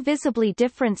two visibly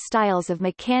different styles of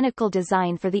mechanical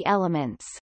design for the elements.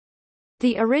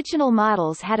 The original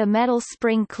models had a metal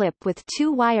spring clip with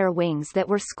two wire wings that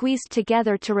were squeezed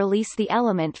together to release the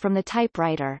element from the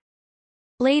typewriter.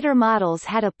 Later models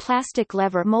had a plastic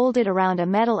lever molded around a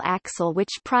metal axle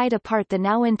which pried apart the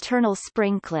now internal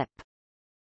spring clip.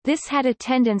 This had a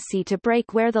tendency to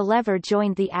break where the lever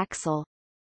joined the axle.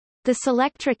 The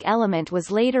Selectric element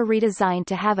was later redesigned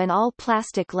to have an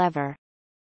all-plastic lever.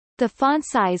 The font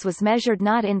size was measured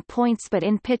not in points but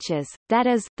in pitches, that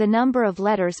is, the number of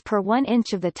letters per 1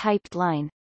 inch of the typed line.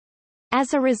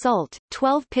 As a result,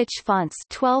 12-pitch fonts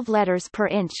 12 letters per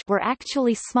inch were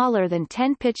actually smaller than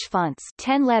 10-pitch fonts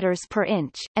 10 letters per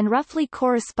inch, and roughly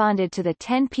corresponded to the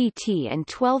 10pt and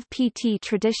 12pt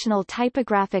traditional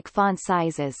typographic font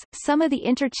sizes. Some of the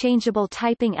interchangeable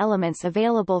typing elements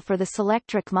available for the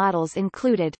Selectric models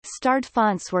included, starred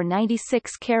fonts were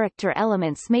 96-character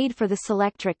elements made for the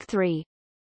Selectric III.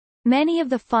 Many of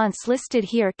the fonts listed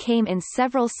here came in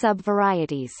several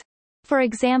sub-varieties. For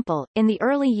example, in the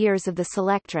early years of the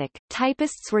Selectric,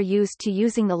 typists were used to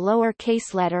using the lower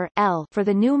case letter L for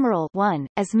the numeral 1,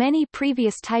 as many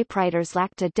previous typewriters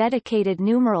lacked a dedicated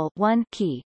numeral 1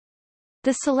 key.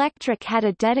 The Selectric had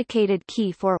a dedicated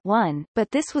key for 1, but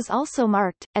this was also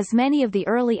marked, as many of the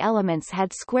early elements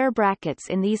had square brackets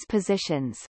in these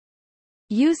positions.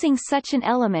 Using such an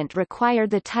element required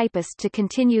the typist to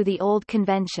continue the old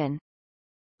convention.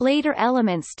 Later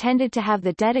elements tended to have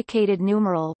the dedicated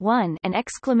numeral 1 and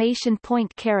exclamation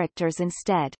point characters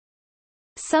instead.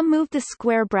 Some moved the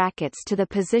square brackets to the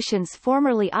positions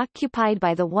formerly occupied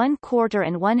by the 1/4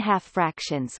 and 1/2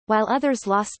 fractions, while others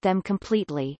lost them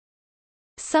completely.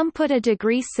 Some put a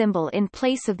degree symbol in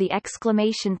place of the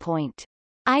exclamation point.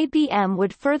 IBM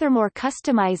would furthermore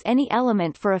customize any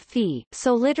element for a fee,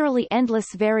 so literally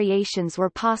endless variations were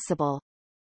possible.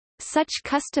 Such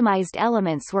customized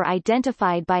elements were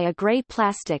identified by a gray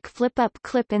plastic flip-up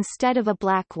clip instead of a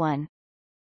black one.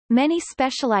 Many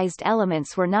specialized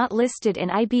elements were not listed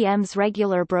in IBM's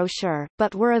regular brochure,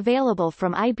 but were available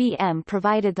from IBM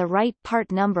provided the right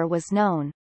part number was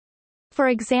known. For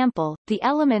example, the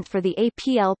element for the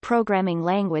APL programming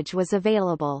language was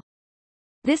available.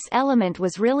 This element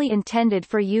was really intended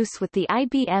for use with the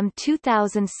IBM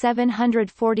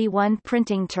 2741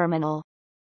 printing terminal.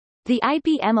 The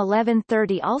IBM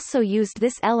 1130 also used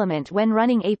this element when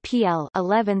running APL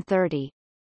 1130.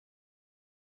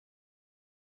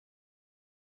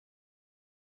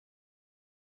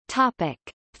 Topic: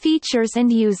 Features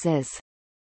and uses.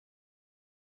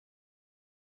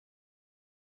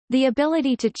 The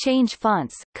ability to change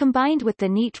fonts, combined with the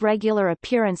neat regular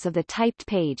appearance of the typed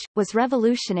page, was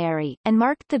revolutionary, and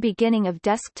marked the beginning of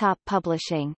desktop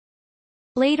publishing.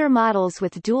 Later models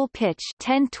with dual-pitch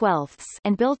 10/12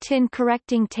 and built-in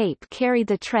correcting tape carried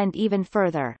the trend even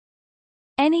further.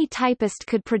 Any typist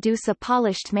could produce a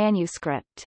polished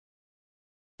manuscript.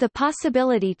 The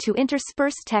possibility to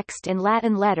intersperse text in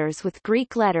Latin letters with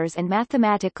Greek letters and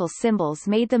mathematical symbols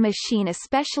made the machine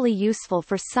especially useful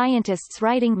for scientists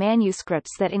writing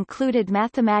manuscripts that included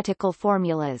mathematical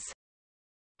formulas.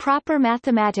 Proper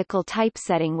mathematical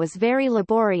typesetting was very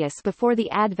laborious before the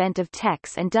advent of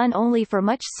TeX and done only for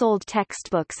much-sold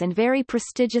textbooks and very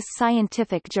prestigious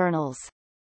scientific journals.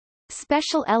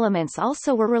 Special elements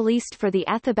also were released for the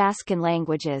Athabascan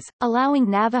languages,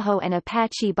 allowing Navajo and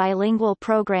Apache bilingual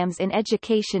programs in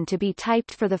education to be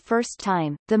typed for the first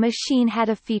time. The machine had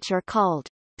a feature called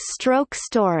stroke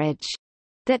storage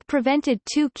that prevented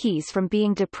two keys from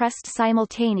being depressed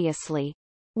simultaneously.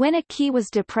 When a key was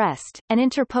depressed, an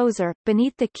interposer,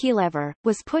 beneath the keylever,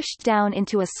 was pushed down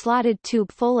into a slotted tube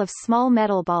full of small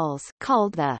metal balls,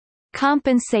 called the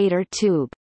compensator tube,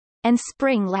 and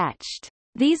spring-latched.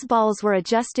 These balls were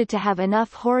adjusted to have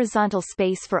enough horizontal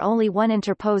space for only one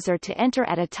interposer to enter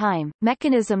at a time.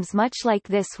 Mechanisms much like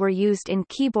this were used in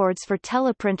keyboards for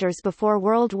teleprinters before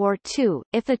World War II.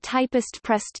 If a typist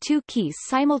pressed two keys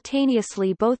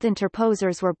simultaneously, both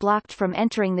interposers were blocked from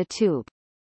entering the tube.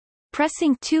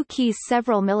 Pressing two keys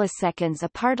several milliseconds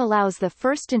apart allows the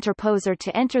first interposer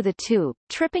to enter the tube,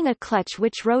 tripping a clutch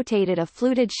which rotated a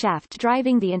fluted shaft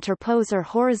driving the interposer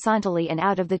horizontally and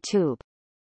out of the tube.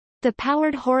 The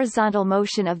powered horizontal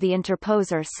motion of the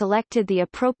interposer selected the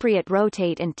appropriate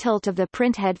rotate and tilt of the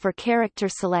printhead for character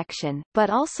selection,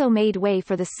 but also made way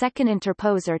for the second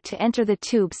interposer to enter the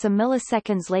tube some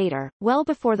milliseconds later, well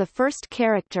before the first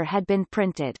character had been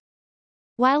printed.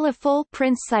 While a full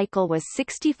print cycle was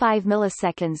 65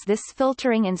 milliseconds, this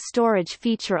filtering and storage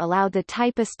feature allowed the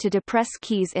typist to depress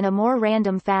keys in a more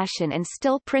random fashion and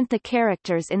still print the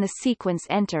characters in the sequence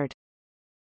entered.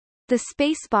 The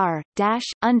spacebar, dash,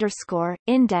 underscore,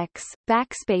 index,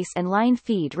 backspace and line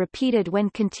feed repeated when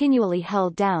continually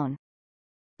held down.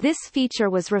 This feature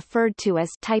was referred to as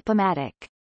typomatic.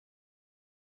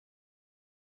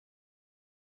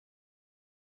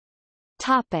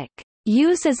 Topic.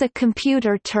 Use as a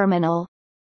computer terminal.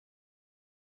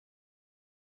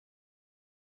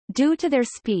 Due to their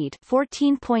speed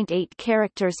 14.8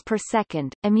 characters per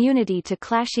second, immunity to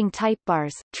clashing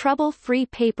typebars, trouble-free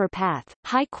paper path,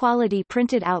 high-quality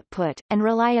printed output, and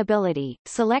reliability,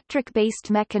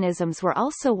 Selectric-based mechanisms were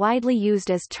also widely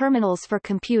used as terminals for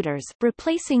computers,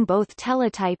 replacing both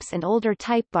teletypes and older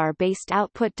typebar-based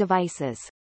output devices.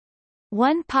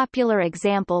 One popular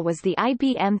example was the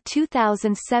IBM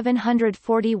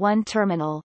 2741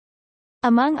 terminal.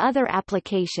 Among other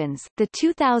applications, the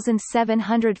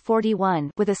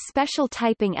 2741 with a special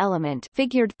typing element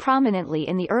figured prominently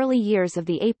in the early years of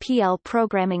the APL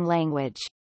programming language.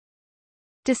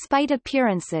 Despite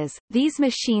appearances, these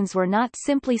machines were not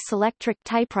simply Selectric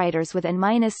typewriters with an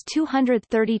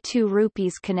 -232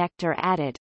 rupees connector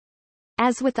added.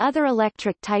 As with other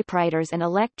electric typewriters and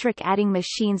electric adding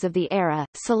machines of the era,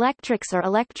 Selectrics are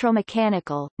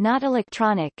electromechanical, not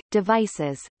electronic,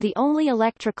 devices. The only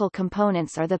electrical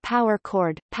components are the power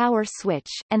cord, power switch,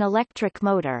 and electric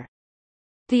motor.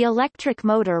 The electric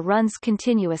motor runs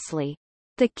continuously.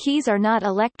 The keys are not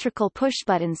electrical push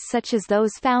buttons such as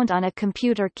those found on a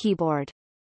computer keyboard.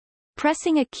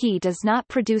 Pressing a key does not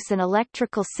produce an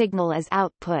electrical signal as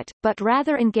output, but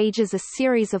rather engages a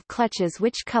series of clutches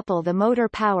which couple the motor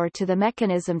power to the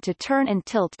mechanism to turn and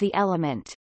tilt the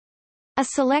element. A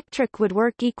Selectric would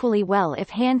work equally well if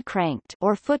hand-cranked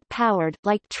or foot-powered,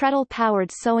 like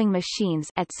treadle-powered sewing machines,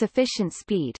 at sufficient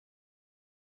speed.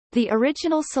 The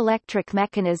original Selectric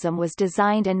mechanism was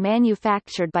designed and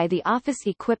manufactured by the Office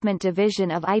Equipment Division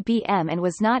of IBM and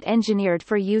was not engineered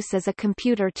for use as a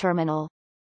computer terminal.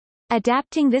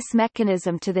 Adapting this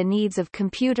mechanism to the needs of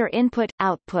computer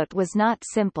input-output was not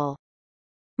simple.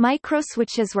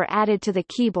 Microswitches were added to the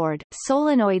keyboard,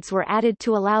 solenoids were added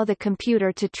to allow the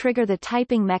computer to trigger the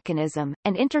typing mechanism,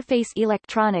 and interface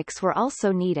electronics were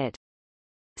also needed.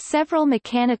 Several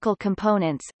mechanical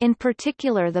components, in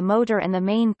particular the motor and the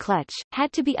main clutch,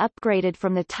 had to be upgraded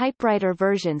from the typewriter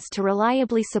versions to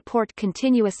reliably support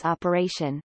continuous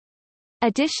operation.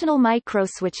 Additional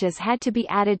microswitches had to be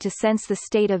added to sense the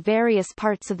state of various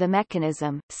parts of the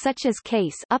mechanism, such as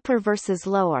case upper versus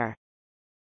lower.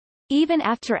 Even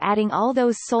after adding all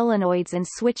those solenoids and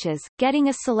switches, getting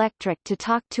a Selectric to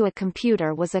talk to a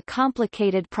computer was a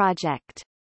complicated project.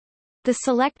 The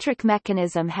Selectric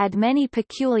mechanism had many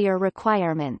peculiar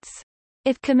requirements.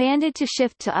 If commanded to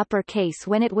shift to uppercase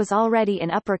when it was already in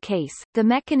uppercase, the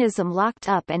mechanism locked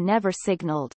up and never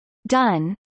signaled,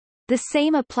 "Done." The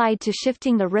same applied to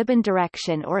shifting the ribbon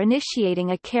direction or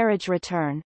initiating a carriage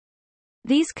return.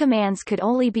 These commands could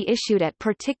only be issued at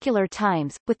particular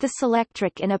times, with the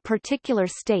Selectric in a particular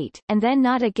state, and then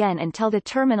not again until the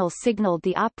terminal signaled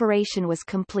the operation was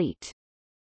complete.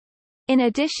 In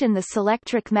addition, the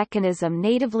Selectric mechanism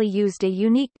natively used a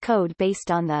unique code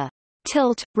based on the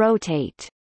tilt, rotate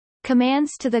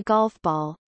commands to the golf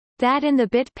ball. That and the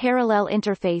bit parallel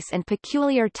interface and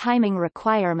peculiar timing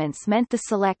requirements meant the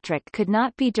Selectric could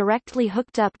not be directly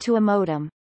hooked up to a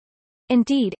modem.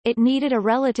 Indeed, it needed a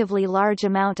relatively large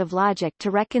amount of logic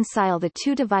to reconcile the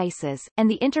two devices, and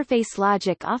the interface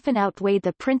logic often outweighed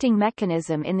the printing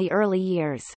mechanism in the early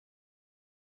years.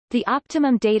 The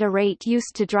optimum data rate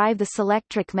used to drive the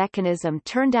Selectric mechanism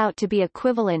turned out to be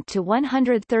equivalent to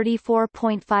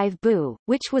 134.5 Bu,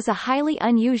 which was a highly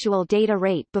unusual data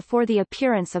rate before the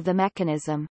appearance of the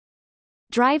mechanism.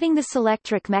 Driving the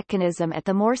Selectric mechanism at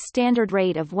the more standard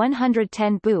rate of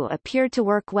 110 Bu appeared to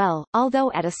work well, although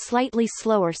at a slightly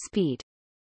slower speed.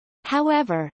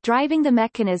 However, driving the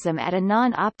mechanism at a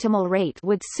non-optimal rate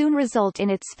would soon result in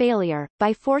its failure,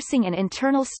 by forcing an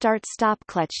internal start-stop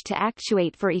clutch to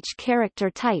actuate for each character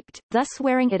typed, thus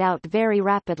wearing it out very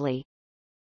rapidly.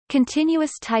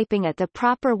 Continuous typing at the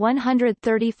proper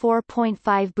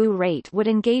 134.5 BU rate would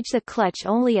engage the clutch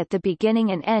only at the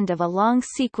beginning and end of a long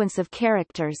sequence of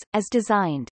characters, as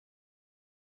designed.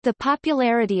 The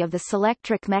popularity of the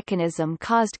Selectric mechanism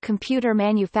caused computer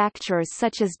manufacturers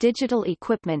such as Digital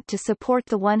Equipment to support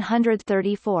the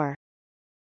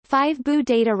 134.5 BU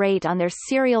data rate on their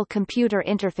serial computer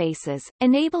interfaces,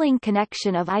 enabling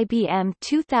connection of IBM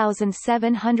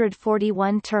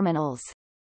 2741 terminals.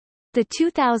 The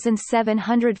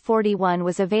 2741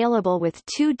 was available with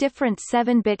two different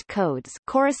 7-bit codes,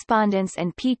 correspondence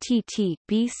and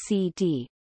PTT/BCD.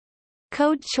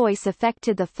 Code choice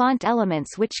affected the font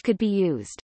elements which could be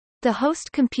used. The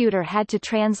host computer had to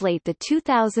translate the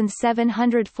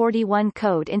 2741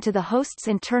 code into the host's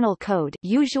internal code,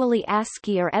 usually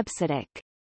ASCII or EBCDIC.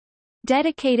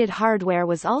 Dedicated hardware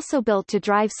was also built to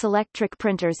drive Selectric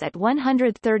printers at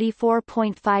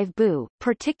 134.5 BU.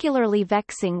 Particularly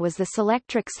vexing was the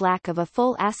Selectric's lack of a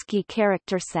full ASCII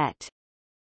character set.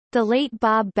 The late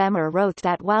Bob Bemer wrote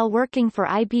that while working for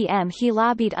IBM he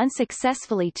lobbied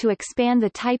unsuccessfully to expand the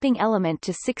typing element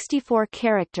to 64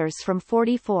 characters from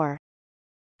 44.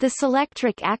 The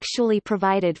Selectric actually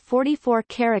provided 44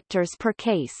 characters per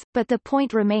case, but the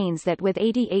point remains that with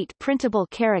 88 printable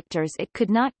characters it could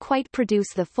not quite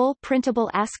produce the full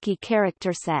printable ASCII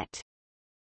character set.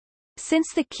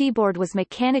 Since the keyboard was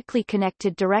mechanically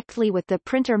connected directly with the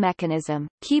printer mechanism,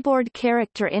 keyboard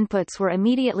character inputs were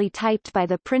immediately typed by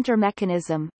the printer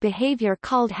mechanism, behavior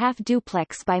called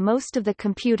half-duplex by most of the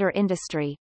computer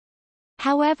industry.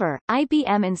 However,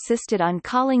 IBM insisted on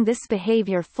calling this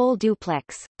behavior full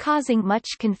duplex, causing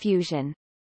much confusion.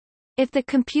 If the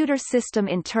computer system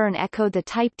in turn echoed the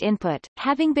typed input,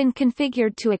 having been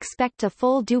configured to expect a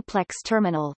full duplex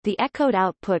terminal, the echoed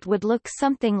output would look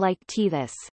something like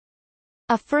this.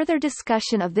 A further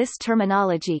discussion of this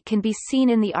terminology can be seen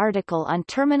in the article on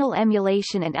terminal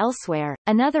emulation and elsewhere.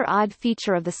 Another odd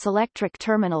feature of the Selectric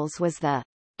terminals was the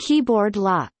keyboard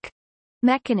lock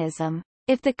mechanism.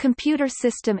 If the computer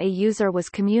system a user was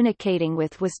communicating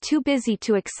with was too busy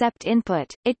to accept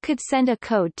input, it could send a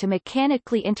code to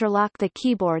mechanically interlock the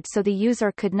keyboard so the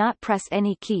user could not press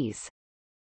any keys.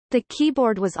 The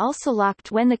keyboard was also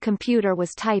locked when the computer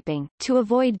was typing, to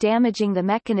avoid damaging the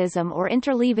mechanism or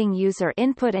interleaving user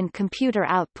input and computer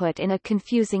output in a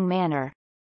confusing manner.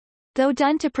 Though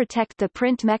done to protect the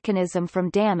print mechanism from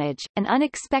damage, an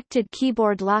unexpected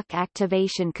keyboard lock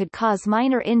activation could cause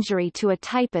minor injury to a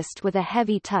typist with a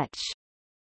heavy touch.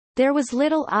 There was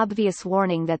little obvious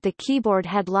warning that the keyboard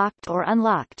had locked or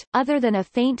unlocked, other than a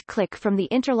faint click from the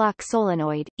interlock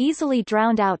solenoid, easily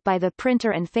drowned out by the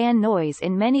printer and fan noise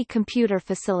in many computer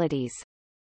facilities.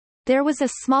 There was a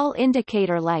small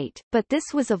indicator light, but this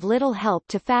was of little help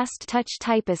to fast-touch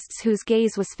typists whose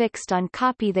gaze was fixed on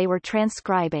copy they were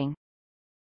transcribing.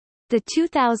 The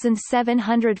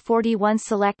 2741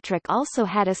 Selectric also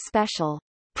had a special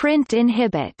print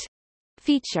inhibit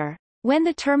feature. When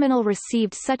the terminal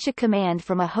received such a command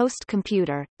from a host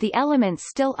computer, the element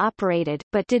still operated,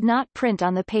 but did not print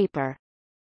on the paper.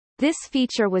 This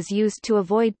feature was used to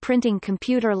avoid printing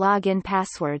computer login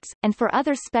passwords, and for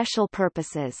other special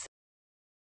purposes.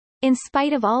 In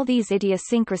spite of all these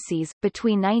idiosyncrasies,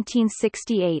 between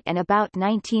 1968 and about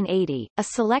 1980, a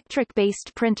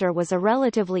Selectric-based printer was a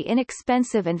relatively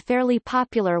inexpensive and fairly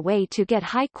popular way to get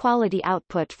high-quality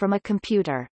output from a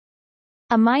computer.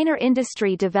 A minor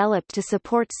industry developed to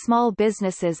support small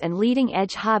businesses and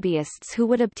leading-edge hobbyists who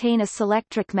would obtain a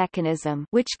Selectric mechanism,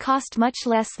 which cost much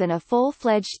less than a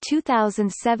full-fledged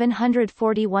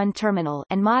 2741 terminal,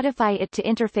 and modify it to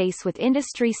interface with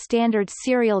industry-standard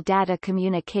serial data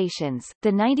communications.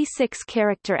 The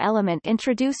 96-character element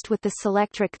introduced with the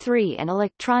Selectric III and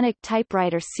electronic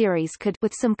typewriter series could,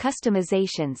 with some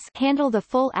customizations, handle the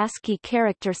full ASCII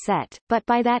character set, but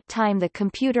by that time the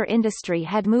computer industry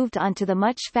had moved on to the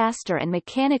much faster and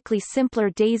mechanically simpler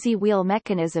daisy wheel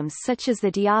mechanisms such as the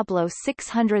Diablo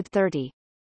 630.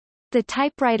 The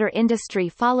typewriter industry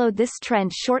followed this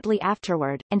trend shortly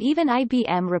afterward, and even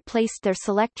IBM replaced their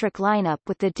Selectric lineup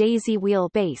with the daisy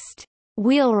wheel-based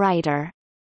wheelwriter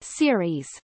series.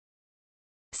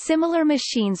 Similar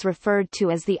machines referred to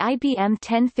as the IBM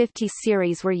 1050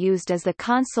 series were used as the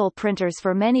console printers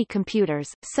for many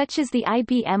computers, such as the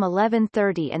IBM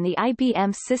 1130 and the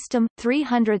IBM System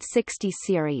 360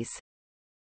 series.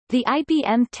 The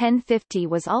IBM 1050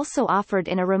 was also offered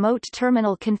in a remote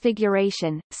terminal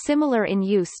configuration, similar in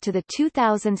use to the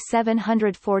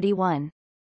 2741.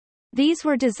 These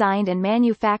were designed and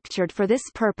manufactured for this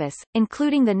purpose,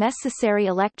 including the necessary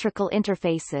electrical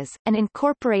interfaces, and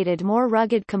incorporated more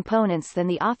rugged components than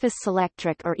the Office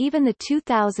Selectric or even the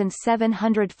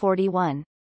 2741.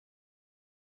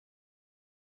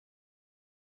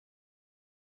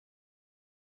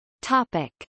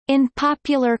 Topic. In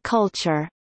popular culture.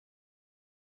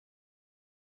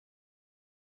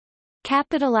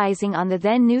 Capitalizing on the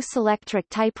then-new Selectric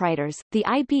typewriters, the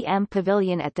IBM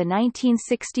Pavilion at the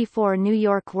 1964 New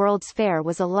York World's Fair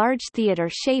was a large theater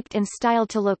shaped and styled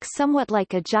to look somewhat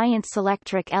like a giant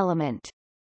Selectric element.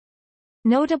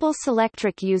 Notable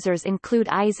Selectric users include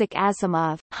Isaac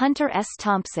Asimov, Hunter S.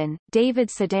 Thompson, David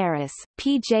Sedaris,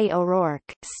 P. J.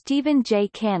 O'Rourke, Stephen J.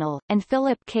 Cannell, and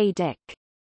Philip K. Dick.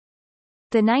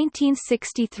 The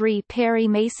 1963 Perry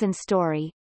Mason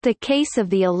story, The Case of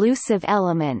the Elusive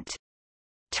Element,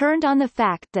 turned on the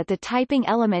fact that the typing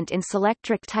element in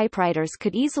Selectric typewriters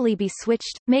could easily be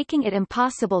switched, making it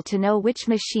impossible to know which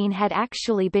machine had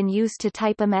actually been used to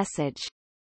type a message.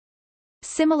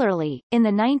 Similarly, in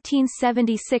the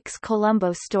 1976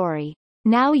 Columbo story,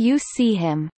 Now You See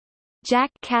Him,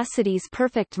 Jack Cassidy's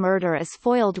perfect murder is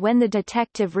foiled when the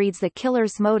detective reads the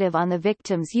killer's motive on the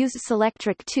victim's used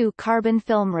Selectric II carbon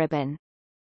film ribbon.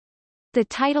 The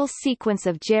title sequence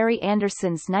of Jerry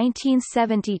Anderson's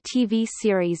 1970 TV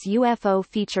series UFO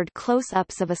featured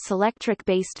close-ups of a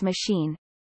Selectric-based machine.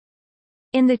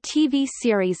 In the TV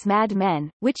series Mad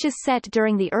Men, which is set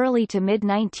during the early to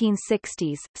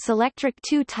mid-1960s, Selectric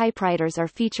II typewriters are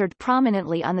featured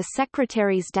prominently on the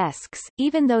secretaries' desks,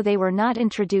 even though they were not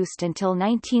introduced until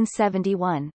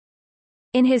 1971.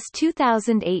 In his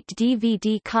 2008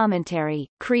 DVD commentary,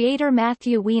 creator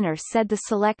Matthew Weiner said the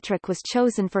Selectric was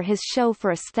chosen for his show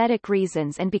for aesthetic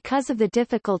reasons and because of the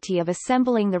difficulty of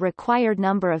assembling the required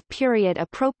number of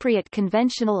period-appropriate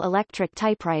conventional electric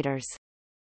typewriters.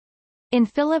 In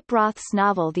Philip Roth's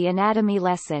novel The Anatomy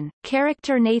Lesson,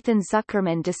 character Nathan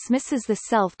Zuckerman dismisses the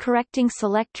self-correcting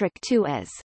Selectric II as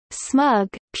smug,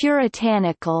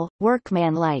 puritanical,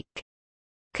 workmanlike,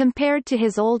 compared to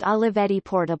his old Olivetti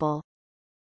portable.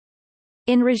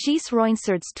 In Régis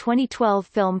Roinsard's 2012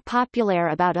 film Populaire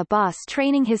about a boss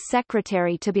training his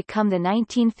secretary to become the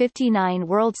 1959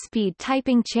 world speed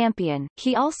typing champion,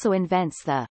 he also invents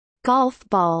the golf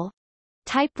ball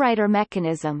typewriter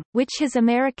mechanism, which his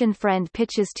American friend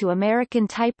pitches to American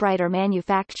typewriter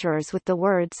manufacturers with the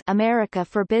words America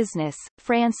for business,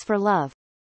 France for love.